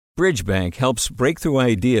Bridgebank helps breakthrough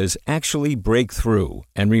ideas actually break through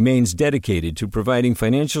and remains dedicated to providing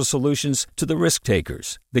financial solutions to the risk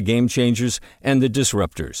takers, the game changers, and the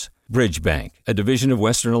disruptors. Bridgebank, a division of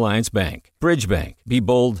Western Alliance Bank. Bridgebank. Be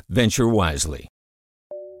bold, venture wisely.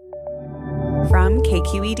 From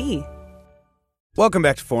KQED. Welcome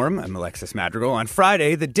back to Forum. I'm Alexis Madrigal. On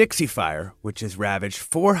Friday, the Dixie Fire, which has ravaged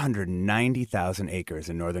 490,000 acres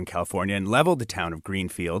in Northern California and leveled the town of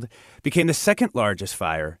Greenfield, became the second largest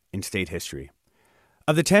fire in state history.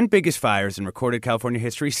 Of the 10 biggest fires in recorded California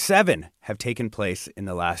history, 7 have taken place in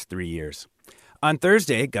the last 3 years. On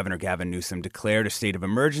Thursday, Governor Gavin Newsom declared a state of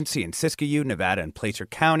emergency in Siskiyou, Nevada, and Placer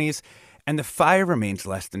counties, and the fire remains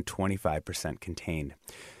less than 25% contained.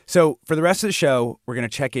 So for the rest of the show, we're going to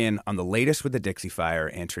check in on the latest with the Dixie Fire,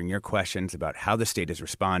 answering your questions about how the state is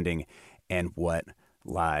responding and what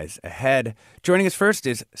lies ahead. Joining us first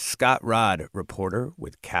is Scott Rodd, reporter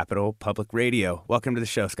with Capital Public Radio. Welcome to the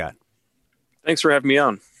show, Scott. Thanks for having me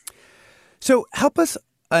on. So help us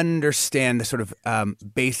understand the sort of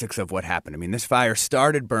basics of what happened. I mean, this fire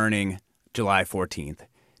started burning July 14th.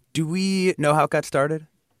 Do we know how it got started?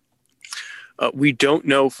 We don't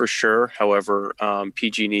know for sure. However,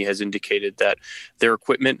 PG&E has indicated that their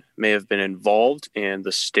equipment may have been involved, and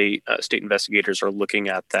the state investigators are looking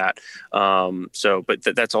at that.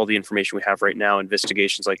 But that's all the information we have right now.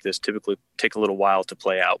 Investigations like this typically take a little while to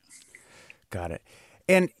play out. Got it.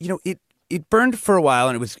 And it burned for a while,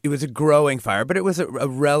 and it was a growing fire, but it was a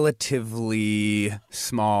relatively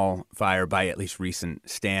small fire by at least recent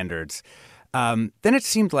standards. Then it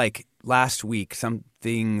seemed like last week some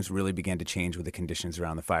things really began to change with the conditions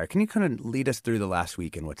around the fire. Can you kind of lead us through the last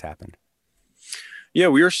week and what's happened? Yeah,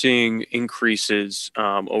 we are seeing increases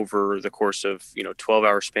over the course of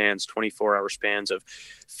 12-hour spans, 24-hour spans of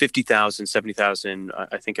 50,000, 70,000.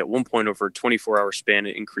 I think at one point over a 24-hour span,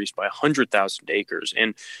 it increased by 100,000 acres.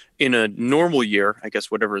 And in a normal year, I guess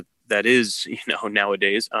whatever that is,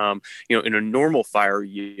 nowadays, in a normal fire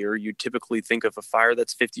year, you typically think of a fire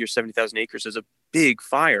that's 50 or 70,000 acres as a big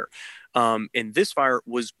fire. And this fire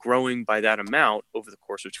was growing by that amount over the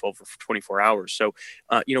course of 12 or 24 hours. So,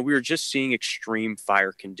 we were just seeing extreme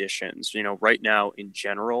fire conditions. Right now, in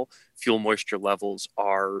general, fuel moisture levels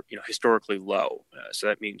are, historically low. So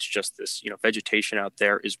that means just this, vegetation out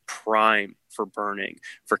there is prime for burning,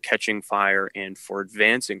 for catching fire, and for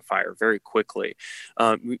advancing fire very quickly.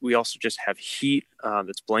 We also just have heat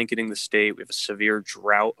that's blanketing the state. We have a severe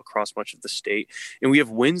drought across much of the state. And we have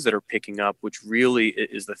winds that are picking up, which really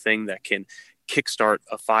is the thing that can kickstart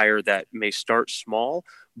a fire that may start small,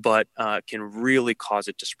 but can really cause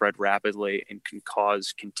it to spread rapidly and can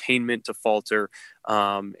cause containment to falter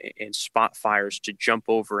and spot fires to jump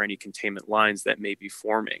over any containment lines that may be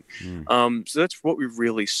forming. So that's what we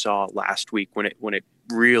really saw last week when it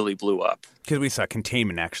really blew up. Because we saw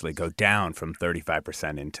containment actually go down from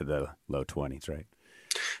 35% into the low 20s, right?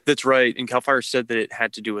 That's right. And CAL FIRE said that it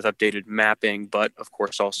had to do with updated mapping, but of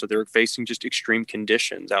course also they're facing just extreme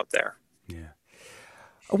conditions out there. Yeah.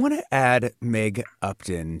 I want to add Meg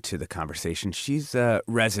Upton to the conversation. She's a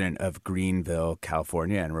resident of Greenville,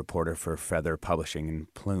 California, and a reporter for Feather Publishing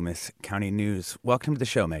and Plumas County News. Welcome to the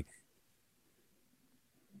show, Meg.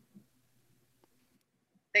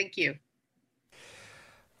 Thank you.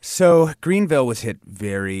 So Greenville was hit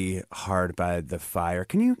very hard by the fire.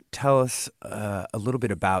 Can you tell us a little bit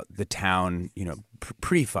about the town,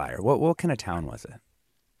 pre-fire? What kind of town was it?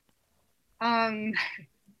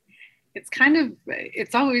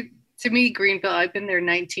 It's always, to me, Greenville, I've been there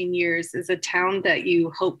 19 years, is a town that you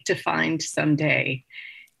hope to find someday.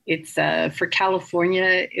 It's for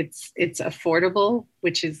California, it's affordable,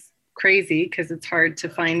 which is crazy because it's hard to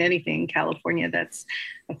find anything in California that's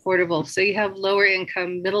affordable. So you have lower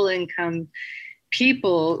income, middle income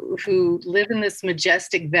people who live in this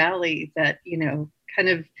majestic valley that, kind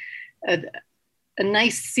of a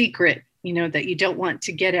nice secret, that you don't want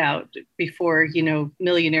to get out before,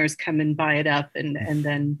 millionaires come and buy it up and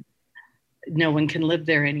then no one can live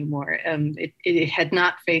there anymore. It had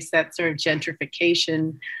not faced that sort of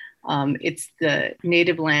gentrification. It's the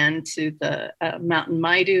native land to the Mountain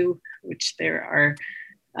Maidu, which there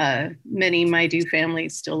are many Maidu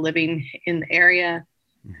families still living in the area.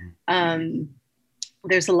 Mm-hmm.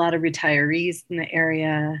 There's a lot of retirees in the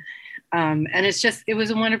area. And it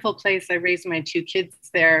was a wonderful place. I raised my 2 kids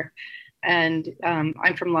there. And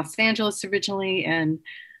I'm from Los Angeles originally. And,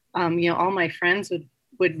 all my friends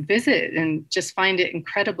would visit and just find it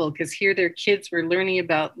incredible because here their kids were learning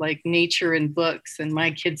about like nature and books, and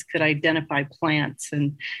my kids could identify plants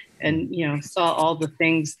and saw all the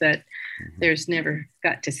things that there's never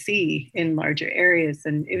got to see in larger areas.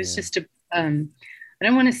 And it was just I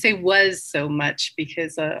don't want to say was so much,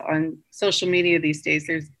 because on social media these days,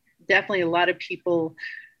 there's definitely a lot of people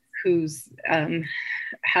whose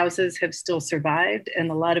houses have still survived, and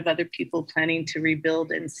a lot of other people planning to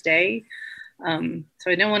rebuild and stay. So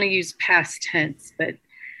I don't want to use past tense, but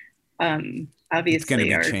obviously it's going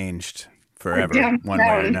to be changed forever, one way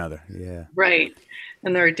or another. Yeah, right.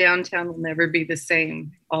 And our downtown will never be the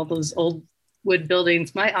same. All those old wood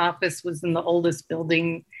buildings. My office was in the oldest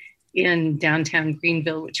building in downtown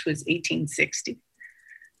Greenville, which was 1860.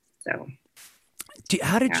 So.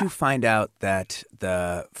 How did you find out that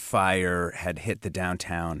the fire had hit the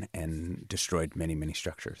downtown and destroyed many, many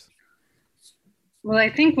structures? Well, I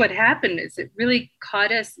think what happened is it really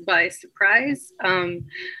caught us by surprise.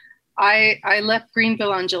 I left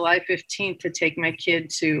Greenville on July 15th to take my kid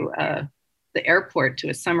to the airport to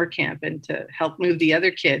a summer camp and to help move the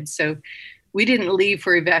other kids. So we didn't leave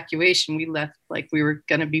for evacuation. We left like we were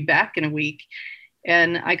going to be back in a week.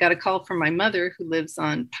 And I got a call from my mother, who lives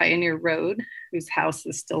on Pioneer Road, whose house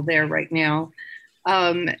is still there right now.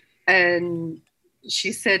 And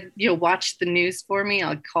she said, watch the news for me.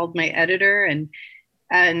 I called my editor,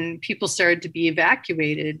 and people started to be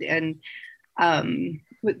evacuated. And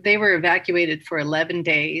they were evacuated for 11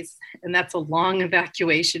 days. And that's a long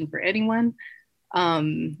evacuation for anyone.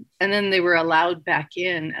 And then they were allowed back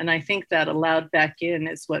in. And I think that allowed back in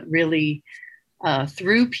is what really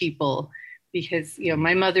threw people. Because,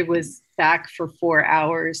 my mother was back for 4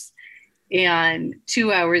 hours, and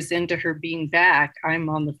 2 hours into her being back, I'm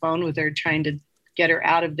on the phone with her trying to get her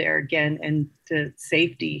out of there again and to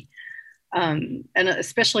safety. And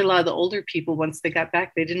especially a lot of the older people, once they got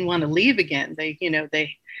back, they didn't want to leave again.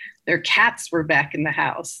 Their cats were back in the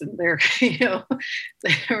house, and they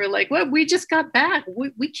were like, well, we just got back.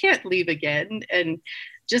 We can't leave again. And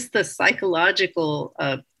just the psychological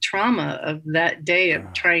trauma of that day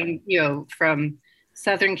of trying, from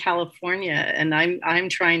Southern California. And I'm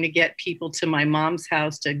trying to get people to my mom's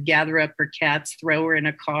house to gather up her cats, throw her in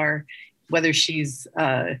a car, whether she's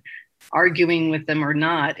arguing with them or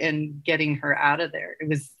not, and getting her out of there. It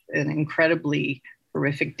was an incredibly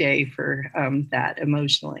horrific day for that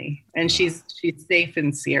emotionally. And she's safe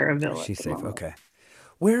in Sierraville. She's safe. Okay.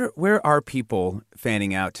 Where are people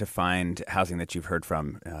fanning out to find housing that you've heard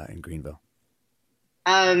from in Greenville?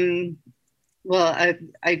 Well,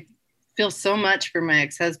 I feel so much for my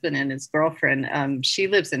ex-husband and his girlfriend. She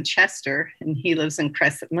lives in Chester, and he lives in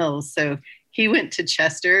Crescent Mills. So he went to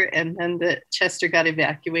Chester, and then Chester got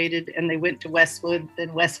evacuated, and they went to Westwood.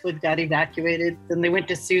 Then Westwood got evacuated. Then they went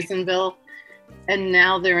to Susanville, and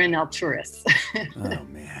now they're in Alturas. Oh,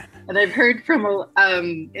 man. And I've heard from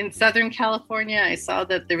in Southern California, I saw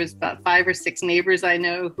that there was about 5 or 6 neighbors I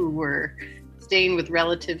know who were staying with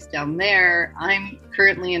relatives down there. I'm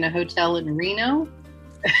currently in a hotel in Reno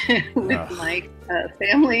with my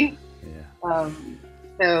family. Yeah.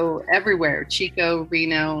 So everywhere, Chico,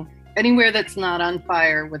 Reno, anywhere that's not on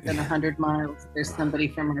fire within 100 miles, there's somebody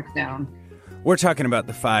from our town. We're talking about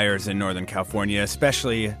the fires in Northern California,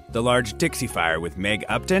 especially the large Dixie Fire with Meg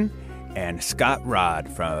Upton and Scott Rodd,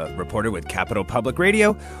 reporter with Capital Public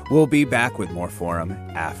Radio. We'll be back with more Forum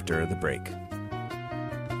after the break.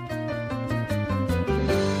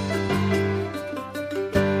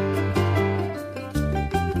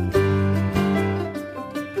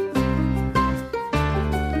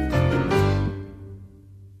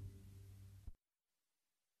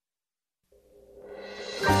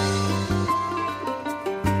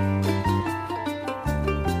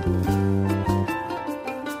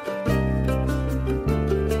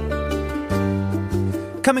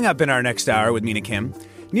 Coming up in our next hour with Mina Kim,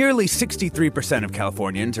 nearly 63% of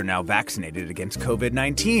Californians are now vaccinated against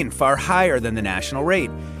COVID-19, far higher than the national rate.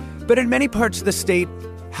 But in many parts of the state,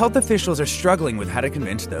 health officials are struggling with how to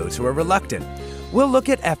convince those who are reluctant. We'll look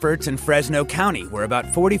at efforts in Fresno County, where about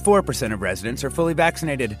 44% of residents are fully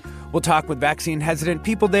vaccinated. We'll talk with vaccine-hesitant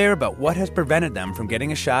people there about what has prevented them from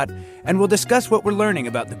getting a shot, and we'll discuss what we're learning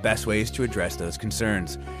about the best ways to address those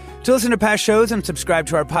concerns. To listen to past shows and subscribe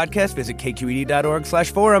to our podcast, visit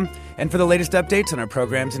kqed.org/forum. And for the latest updates on our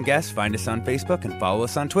programs and guests, find us on Facebook and follow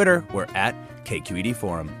us on Twitter. We're at KQED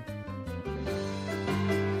Forum.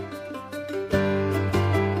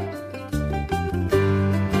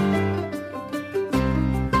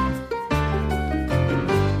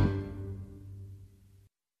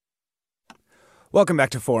 Welcome back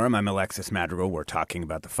to Forum. I'm Alexis Madrigal. We're talking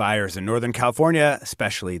about the fires in Northern California,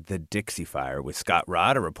 especially the Dixie Fire, with Scott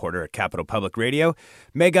Rodd, a reporter at Capital Public Radio,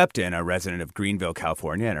 Meg Upton, a resident of Greenville,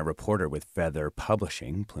 California, and a reporter with Feather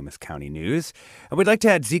Publishing, Plymouth County News. And we'd like to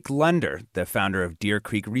add Zeke Lunder, the founder of Deer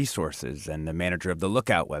Creek Resources and the manager of the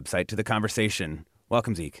Lookout website, to the conversation.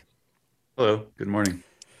 Welcome, Zeke. Hello, good morning.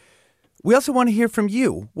 We also want to hear from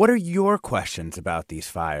you. What are your questions about these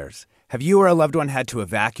fires? Have you or a loved one had to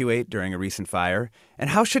evacuate during a recent fire?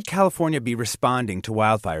 And how should California be responding to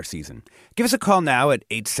wildfire season? Give us a call now at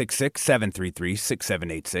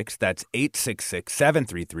 866-733-6786. That's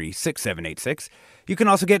 866-733-6786. You can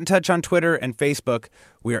also get in touch on Twitter and Facebook.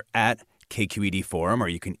 We're at KQED Forum, or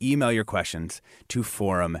you can email your questions to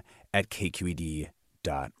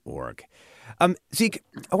forum@kqed.org. Zeke,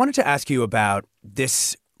 I wanted to ask you about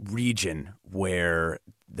this region where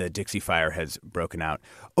the Dixie Fire has broken out.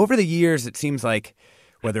 Over the years, it seems like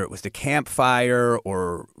whether it was the Camp Fire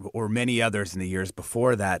or many others in the years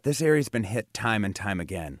before that, this area's been hit time and time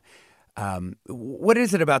again. What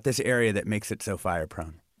is it about this area that makes it so fire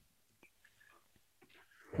prone?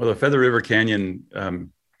 Well, the Feather River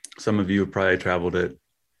Canyon, some of you have probably traveled it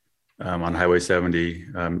on Highway 70.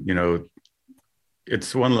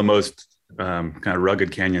 It's one of the most kind of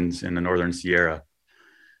rugged canyons in the Northern Sierra,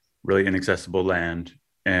 really inaccessible land.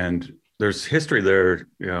 And there's history there,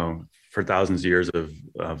 for thousands of years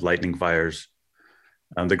of lightning fires.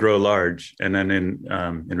 They grow large. And then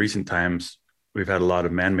in recent times, we've had a lot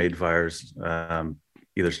of man-made fires,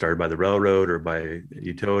 either started by the railroad or by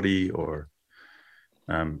utility or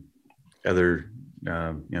other,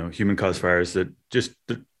 human-caused fires that just,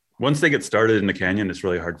 once they get started in the canyon, it's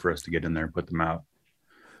really hard for us to get in there and put them out.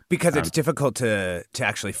 Because it's difficult to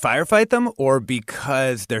actually firefight them, or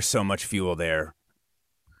because there's so much fuel there?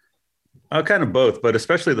 Kind of both, but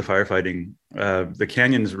especially the firefighting. The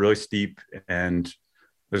canyon is really steep and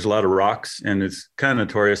there's a lot of rocks, and it's kind of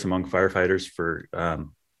notorious among firefighters for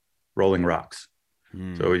rolling rocks.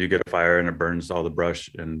 So you get a fire and it burns all the brush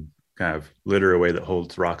and kind of litter away that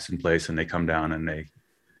holds rocks in place, and they come down and they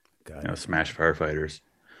smash firefighters.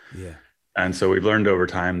 Yeah. And so we've learned over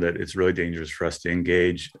time that it's really dangerous for us to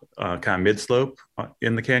engage kind of mid-slope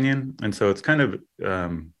in the canyon. And so it's kind of,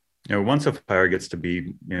 once a fire gets to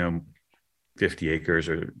be, 50 acres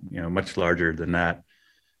or, much larger than that,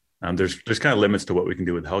 there's kind of limits to what we can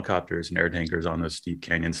do with helicopters and air tankers on those steep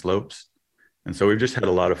canyon slopes. And so we've just had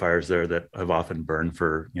a lot of fires there that have often burned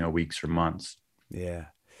for, weeks or months. Yeah.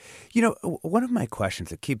 One of my questions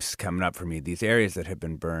that keeps coming up for me, these areas that have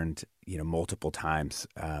been burned, multiple times,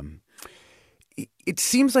 it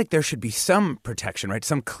seems like there should be some protection, right?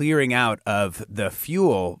 Some clearing out of the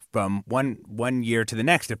fuel from one year to the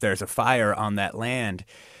next if there's a fire on that land.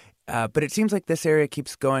 But it seems like this area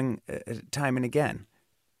keeps going time and again.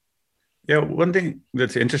 Yeah, one thing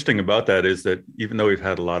that's interesting about that is that even though we've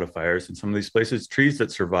had a lot of fires in some of these places, trees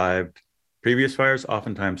that survived previous fires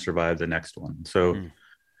oftentimes survive the next one. So,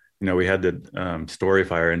 we had the Story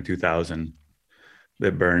Fire in 2000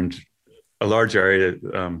 that burned a large area,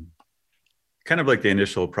 kind of like the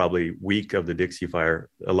initial probably week of the Dixie Fire.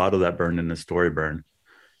 A lot of that burned in the Story burn.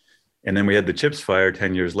 And then we had the Chips Fire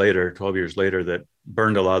 10 years later, 12 years later, that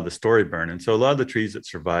burned a lot of the Story burn. And so a lot of the trees that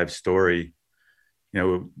survived Story,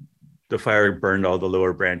 the fire burned all the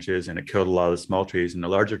lower branches and it killed a lot of the small trees. And the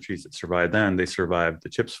larger trees that survived then, they survived the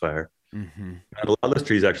Chips Fire. And a lot of those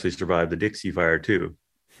trees actually survived the Dixie Fire too.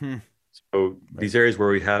 So these areas where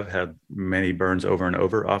we have had many burns over and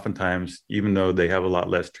over, oftentimes, even though they have a lot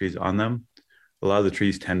less trees on them, a lot of the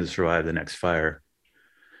trees tend to survive the next fire.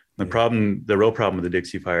 The real problem with the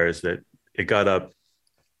Dixie Fire is that it got up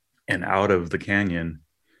and out of the canyon,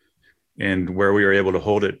 and where we were able to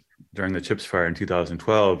hold it during the Chips Fire in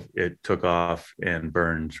 2012, it took off and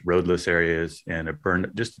burned roadless areas, and it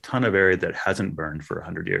burned just a ton of area that hasn't burned for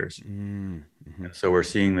 100 years. So we're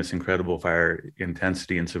seeing this incredible fire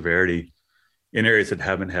intensity and severity in areas that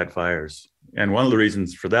haven't had fires. And one of the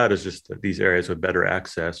reasons for that is just that these areas with better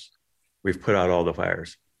access, we've put out all the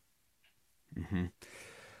fires.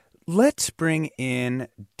 Let's bring in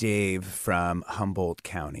Dave from Humboldt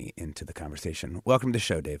County into the conversation. Welcome to the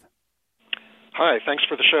show, Dave. Hi, thanks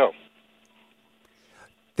for the show.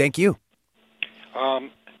 Thank you.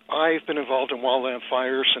 I've been involved in wildland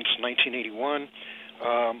fires since 1981,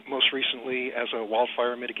 most recently as a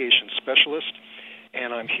wildfire mitigation specialist,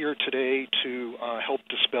 and I'm here today to help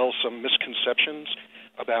dispel some misconceptions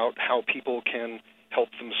about how people can help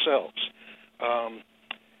themselves.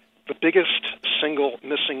 The biggest single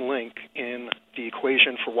missing link in the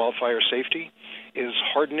equation for wildfire safety is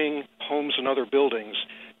hardening homes and other buildings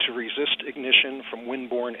to resist ignition from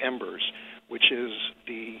wind-borne embers, which is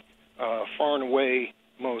the far and away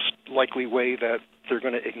most likely way that they're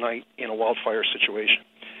going to ignite in a wildfire situation.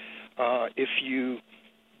 If you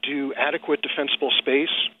do adequate defensible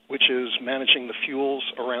space, which is managing the fuels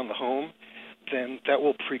around the home, then that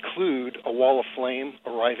will preclude a wall of flame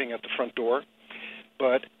arriving at the front door.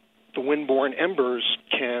 But the wind-borne embers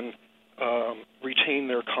can retain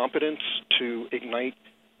their competence to ignite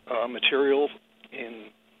material in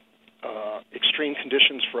extreme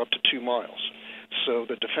conditions for up to 2 miles. So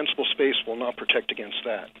the defensible space will not protect against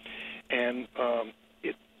that. And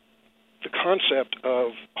the concept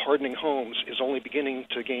of hardening homes is only beginning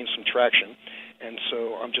to gain some traction. And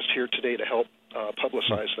so I'm just here today to help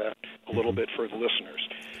publicize that a little bit for the listeners.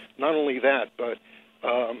 Not only that, but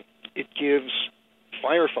it gives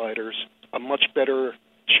firefighters a much better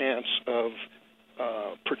chance of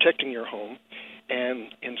protecting your home.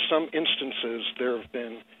 And in some instances, there have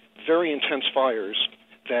been very intense fires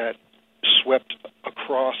that swept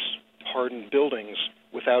across hardened buildings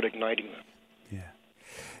without igniting them. Yeah.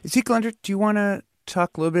 Zeke Lunder, do you want to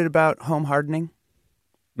talk a little bit about home hardening?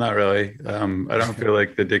 Not really. I don't feel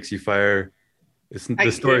like the Dixie Fire,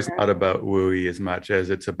 the story's not about WUI as much as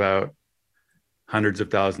it's about hundreds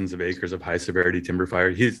of thousands of acres of high severity timber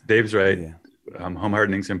fire. Dave's right. Yeah. Home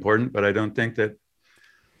hardening is important, but I don't think that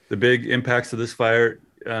the big impacts of this fire,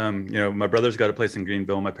 my brother's got a place in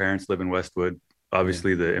Greenville. My parents live in Westwood.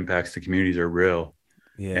 Obviously, the impacts to communities are real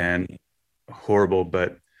and horrible,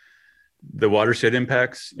 but the watershed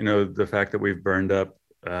impacts, the fact that we've burned up,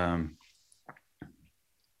 got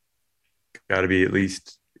to be at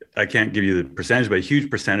least, I can't give you the percentage, but a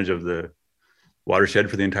huge percentage of the watershed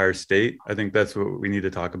for the entire state. I think that's what we need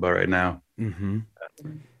to talk about right now. Mm-hmm.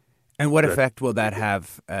 And what effect will that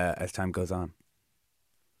have as time goes on?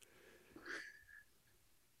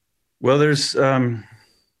 Well, there's a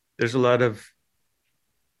lot of,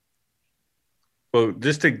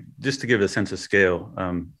 just to give a sense of scale,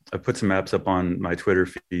 I put some maps up on my Twitter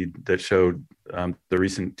feed that showed the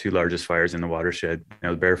recent 2 largest fires in the watershed.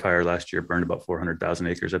 The Bear Fire last year burned about 400,000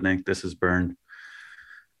 acres. I think this has burned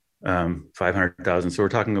 500,000. So we're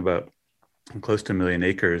talking about close to 1 million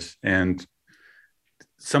acres. And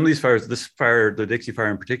some of these fires, this fire, the Dixie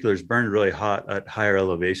Fire in particular, is burned really hot at higher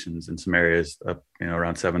elevations in some areas up,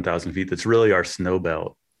 around 7,000 feet. That's really our snow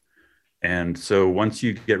belt. And so once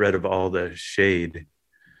you get rid of all the shade,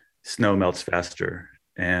 snow melts faster.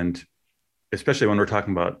 And especially when we're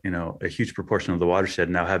talking about, a huge proportion of the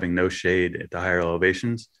watershed now having no shade at the higher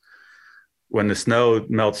elevations, when the snow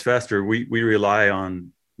melts faster, we rely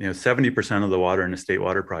on, 70% of the water in the State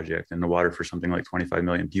Water Project, and the water for something like 25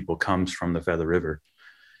 million people comes from the Feather River.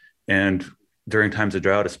 And during times of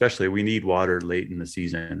drought, especially, we need water late in the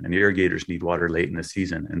season, and the irrigators need water late in the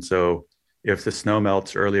season. And so if the snow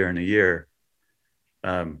melts earlier in the year,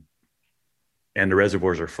 and the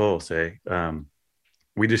reservoirs are full,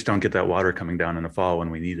 we just don't get that water coming down in the fall when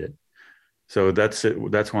we need it. So that's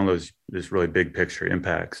it. That's one of those just really big picture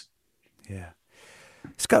impacts. Yeah.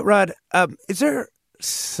 Scott Rodd, are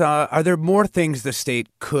there more things the state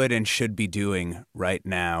could and should be doing right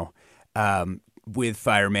now with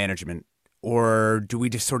fire management, or do we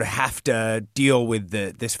just sort of have to deal with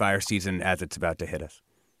this fire season as it's about to hit us?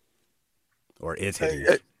 Or is hitting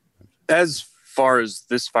us? As far as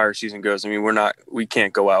this fire season goes, we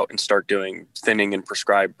can't go out and start doing thinning and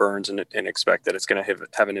prescribed burns and expect that it's going to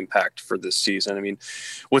have an impact for this season.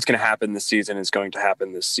 What's going to happen this season is going to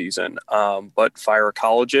happen this season. But fire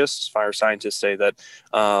ecologists, fire scientists say that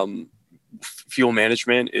fuel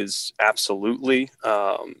management is absolutely,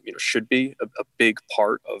 should be a big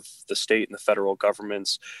part of the state and the federal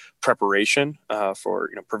government's preparation for,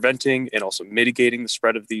 preventing and also mitigating the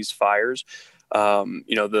spread of these fires.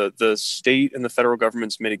 The state and the federal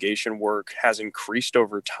government's mitigation work has increased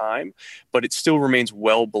over time, but it still remains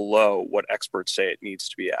well below what experts say it needs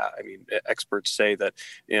to be at. Experts say that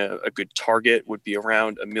a good target would be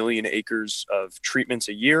around 1 million acres of treatments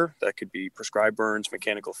a year. That could be prescribed burns,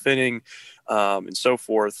 mechanical thinning, and so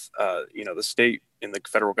forth. The state and the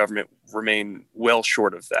federal government remain well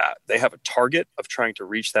short of that. They have a target of trying to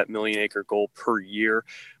reach that 1 million acre goal per year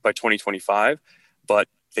by 2025, but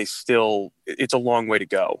it's a long way to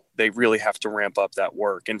go. They really have to ramp up that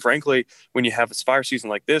work. And frankly, when you have a fire season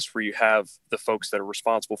like this, where you have the folks that are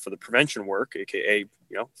responsible for the prevention work, AKA,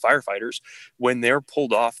 firefighters, when they're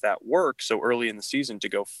pulled off that work so early in the season to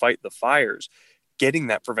go fight the fires, getting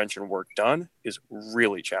that prevention work done is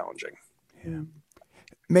really challenging. Yeah.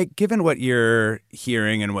 Meg, given what you're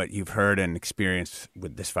hearing and what you've heard and experienced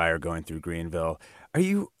with this fire going through Greenville, are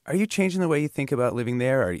you changing the way you think about living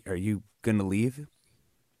there? Are you going to leave?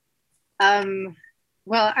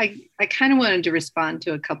 Well, I kind of wanted to respond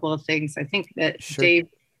to a couple of things. I think that Sure. Dave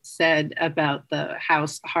said about the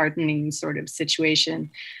house hardening sort of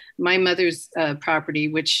situation. My mother's property,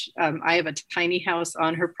 which I have a tiny house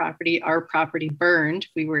on her property, our property burned.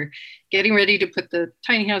 We were getting ready to put the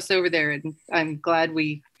tiny house over there, and I'm glad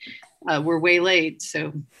we were waylaid,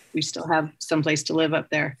 so we still have someplace to live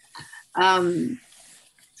up there.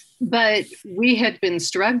 But we had been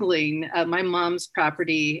struggling. My mom's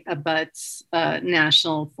property abuts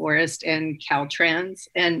National Forest and Caltrans.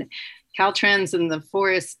 And Caltrans and the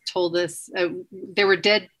forest told us there were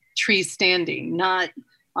dead trees standing, not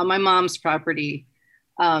on my mom's property.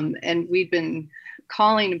 And we'd been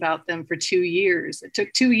calling about them for 2 years. It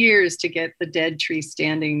took 2 years to get the dead tree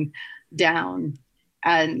standing down.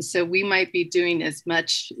 And so we might be doing as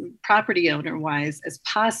much property owner wise as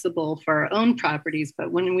possible for our own properties.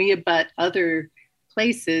 But when we abut other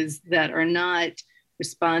places that are not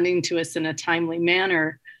responding to us in a timely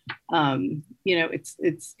manner,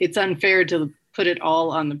 it's unfair to put it all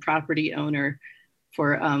on the property owner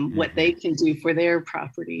for what they can do for their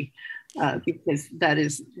property, because that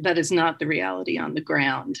is not the reality on the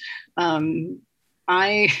ground.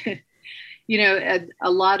 A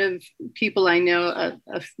lot of people I know,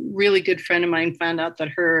 a really good friend of mine found out that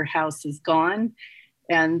her house is gone,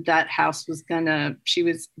 and that house she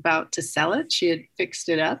was about to sell it. She had fixed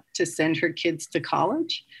it up to send her kids to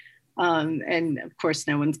college. And of course,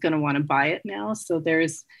 no one's going to want to buy it now. So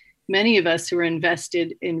there's many of us who are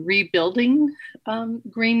invested in rebuilding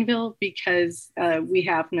Greenville because we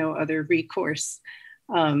have no other recourse.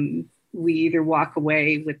 We either walk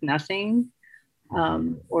away with nothing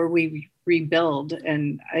or we rebuild.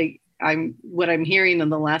 And what I'm hearing in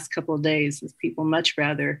the last couple of days is people much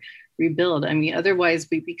rather rebuild. I mean, otherwise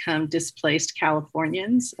we become displaced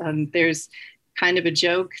Californians. There's kind of a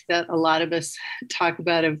joke that a lot of us talk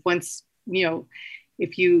about of once,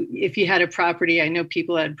 if you had a property, I know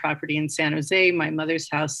people had property in San Jose. My mother's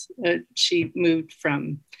house, she moved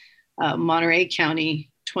from Monterey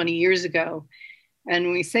County 20 years ago.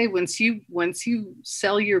 And we say once you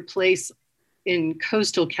sell your place in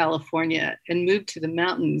coastal California and move to the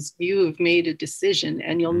mountains, you have made a decision,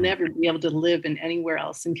 and you'll never be able to live in anywhere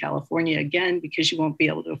else in California again because you won't be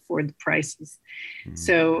able to afford the prices.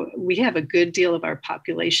 So we have a good deal of our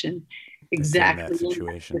population exactly in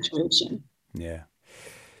that situation. Yeah.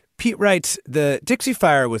 Pete writes, the Dixie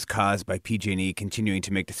Fire was caused by PG&E continuing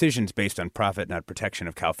to make decisions based on profit, not protection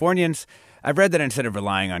of Californians. I've read that instead of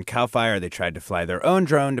relying on CAL FIRE, they tried to fly their own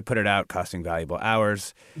drone to put it out, costing valuable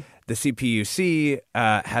hours. The CPUC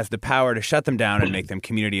has the power to shut them down and make them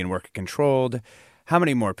community and worker controlled. How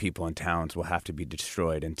many more people and towns will have to be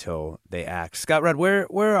destroyed until they act? Scott Rudd,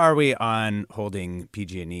 where are we on holding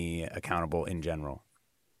PG&E accountable in general?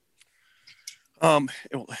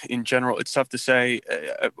 In general, it's tough to say.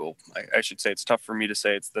 I should say it's tough for me to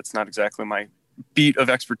say. That's not exactly my beat of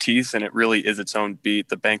expertise, and it really is its own beat.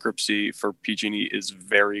 The bankruptcy for PG&E is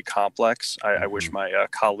very complex. I wish my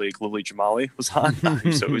colleague Lily Jamali was on.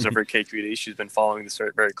 So who's over at KQED. She's been following this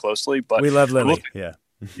very, very closely. But we love Lily.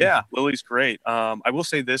 Yeah, Lily's great. I will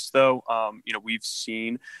say this though, we've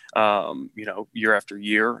seen, year after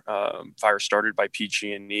year, fires started by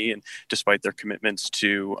PG&E, and despite their commitments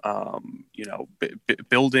to,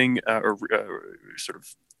 building or sort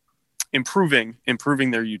of improving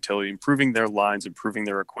their utility, improving their lines, improving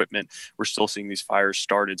their equipment, we're still seeing these fires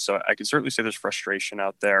started. So I can certainly say there's frustration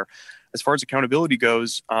out there. As far as accountability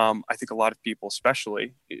goes, I think a lot of people,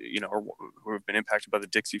 especially, who have been impacted by the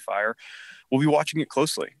Dixie Fire, will be watching it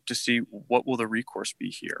closely to see what will the recourse be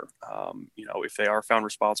here. If they are found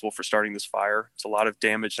responsible for starting this fire, it's a lot of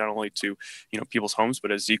damage, not only to, people's homes,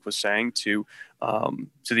 but as Zeke was saying, to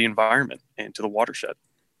the environment and to the watershed.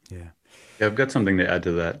 Yeah, I've got something to add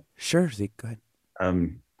to that. Sure, Zeke, go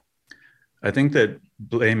ahead. I think that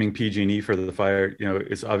blaming PG&E for the fire,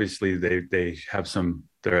 it's obviously they're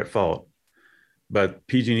at fault, but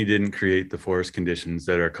PG&E didn't create the forest conditions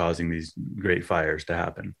that are causing these great fires to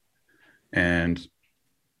happen. And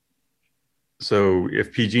so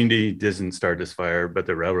if PG&E doesn't start this fire, but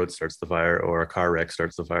the railroad starts the fire, or a car wreck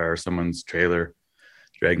starts the fire, or someone's trailer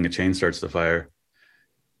dragging a chain starts the fire,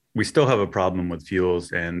 we still have a problem with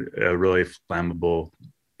fuels and a really flammable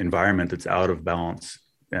environment that's out of balance,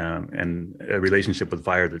 and a relationship with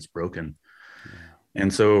fire that's broken. Yeah.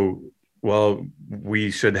 And so while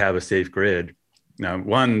we should have a safe grid, now,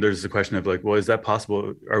 there's the question of is that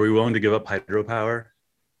possible? Are we willing to give up hydropower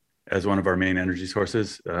as one of our main energy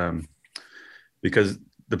sources? Because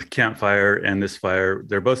the Camp Fire and this fire,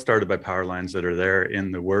 they're both started by power lines that are there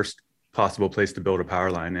in the worst possible place to build a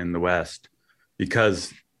power line in the West,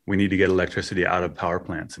 because we need to get electricity out of power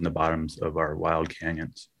plants in the bottoms of our wild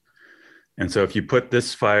canyons. And so if you put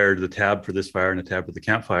this fire, the tab for this fire and the tab for the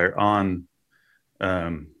Camp Fire on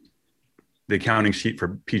the accounting sheet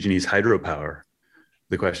for PG&E's hydropower,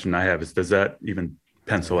 the question I have is, does that even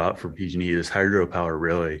pencil out for PG&E? Is hydropower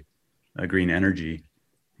really a green energy?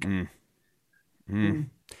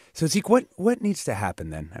 So Zeke, what needs to happen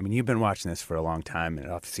then? I mean, you've been watching this for a long time, and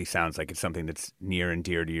it obviously sounds like it's something that's near and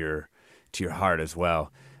dear to your heart as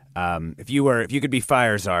well. If you could be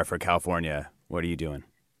fire czar for California, what are you doing?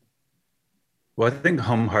 Well, I think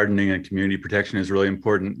home hardening and community protection is really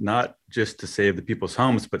important, not just to save the people's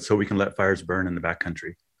homes, but so we can let fires burn in the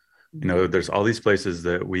backcountry. You know, there's all these places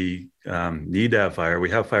that we need to have fire. We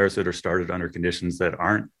have fires that are started under conditions that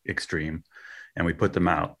aren't extreme, and we put them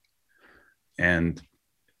out. And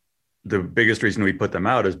the biggest reason we put them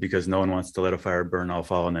out is because no one wants to let a fire burn all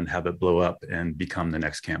fall and then have it blow up and become the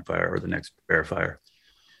next campfire or the next bear fire.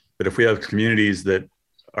 But if we have communities that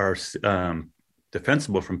are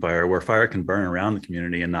defensible from fire, where fire can burn around the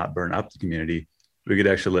community and not burn up the community, we could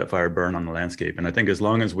actually let fire burn on the landscape. And I think as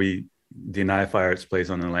long as we deny fire its place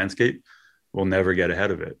on the landscape, we'll never get ahead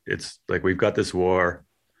of it. It's like we've got this war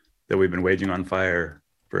that we've been waging on fire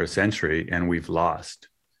for a century, and we've lost.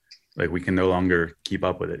 Like, we can no longer keep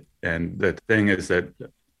up with it. And the thing is that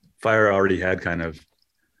fire already had kind of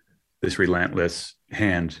this relentless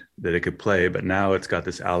hand that it could play, but now it's got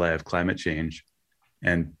this ally of climate change.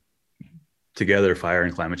 And together, fire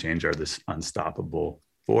and climate change are this unstoppable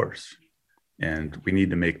force. And we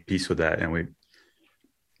need to make peace with that. And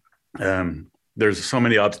there's so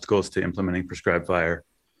many obstacles to implementing prescribed fire.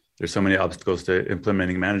 There's so many obstacles to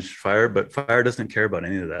implementing managed fire, but fire doesn't care about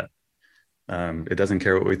any of that. It doesn't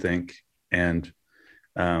care what we think. And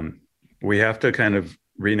we have to kind of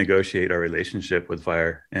renegotiate our relationship with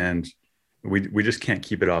fire. And we just can't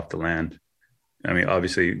keep it off the land. I mean,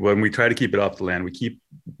 obviously, when we try to keep it off the land, we keep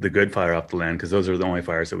the good fire off the land because those are the only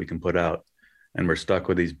fires that we can put out. And we're stuck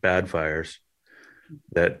with these bad fires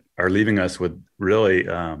that are leaving us with really,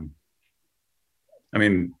 I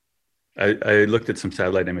looked at some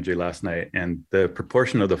satellite imagery last night, and the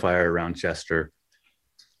proportion of the fire around Chester,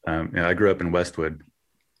 I grew up in Westwood,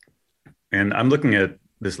 and I'm looking at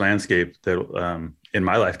this landscape that in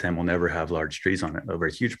my lifetime will never have large trees on it, over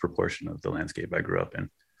a huge proportion of the landscape I grew up in.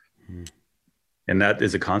 Mm. And that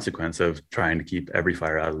is a consequence of trying to keep every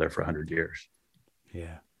fire out of there for 100 years.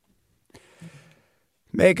 Yeah.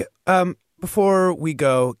 Meg, before we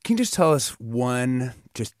go, can you just tell us one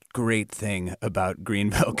just great thing about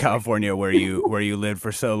Greenville, California, where you lived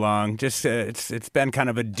for so long? Just it's been kind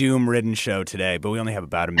of a doom-ridden show today, but we only have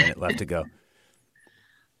about a minute left to go.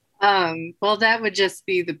 Well, that would just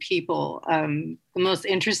be the people. The most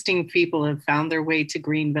interesting people have found their way to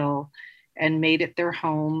Greenville and made it their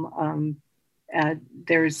home.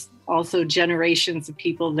 There's also generations of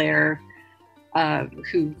people there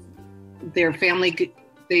who their family,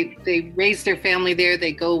 they raise their family there,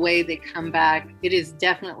 they go away, they come back. It is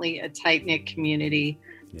definitely a tight-knit community.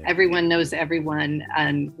 Yeah. Everyone knows everyone,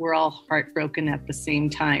 and we're all heartbroken at the same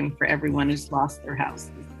time for everyone who's lost their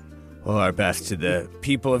houses. Well, our best to the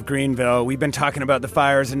people of Greenville. We've been talking about the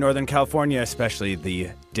fires in Northern California, especially the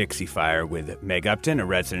Dixie Fire, with Meg Upton, a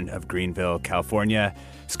resident of Greenville, California,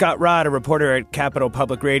 Scott Rod, a reporter at Capital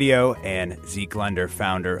Public Radio, and Zeke Lunder,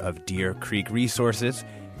 founder of Deer Creek Resources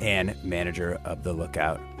and manager of the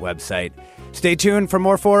Lookout website. Stay tuned for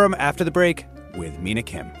more Forum after the break with Mina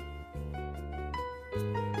Kim.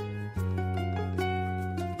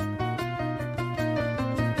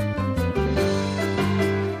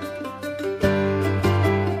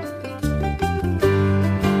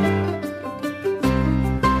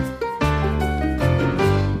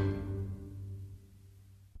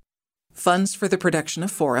 Funds for the production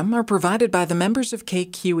of Forum are provided by the members of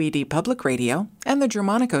KQED Public Radio and the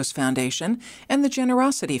Germanicos Foundation and the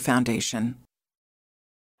Generosity Foundation.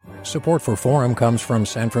 Support for Forum comes from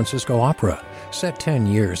San Francisco Opera. Set 10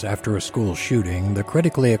 years after a school shooting, the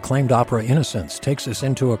critically acclaimed opera Innocence takes us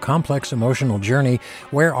into a complex emotional journey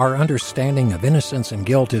where our understanding of innocence and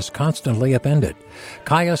guilt is constantly upended.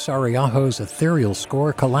 Kaya Sariaho's ethereal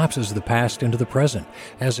score collapses the past into the present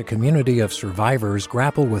as a community of survivors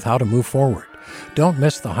grapple with how to move forward. Don't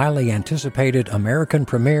miss the highly anticipated American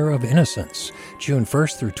premiere of Innocence, June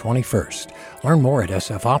 1st through 21st. Learn more at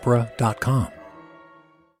sfopera.com.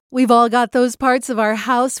 We've all got those parts of our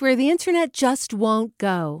house where the internet just won't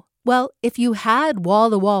go. Well, if you had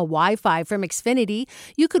wall-to-wall Wi-Fi from Xfinity,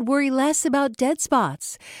 you could worry less about dead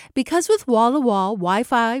spots. Because with wall-to-wall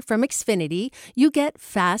Wi-Fi from Xfinity, you get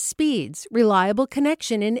fast speeds, reliable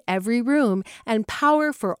connection in every room, and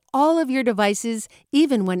power for all of your devices,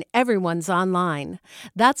 even when everyone's online.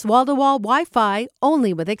 That's wall-to-wall Wi-Fi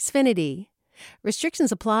only with Xfinity.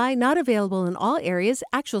 Restrictions apply, not available in all areas.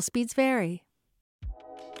 Actual speeds vary.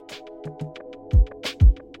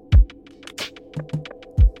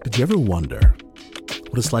 Did you ever wonder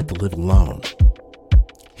what it's like to live alone,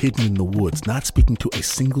 hidden in the woods, not speaking to a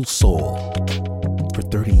single soul for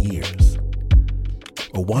 30 years?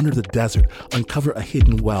 or wander the desert, uncover a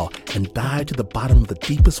hidden well, and dive to the bottom of the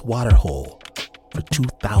deepest water hole for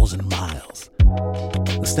 2,000 miles.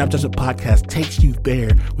 The Snap Judgment Podcast takes you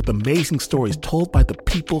there with amazing stories told by the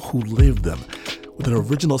people who live them, with an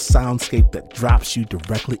original soundscape that drops you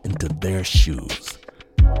directly into their shoes.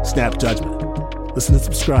 Snap Judgment. Listen and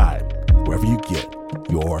subscribe wherever you get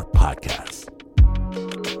your podcast.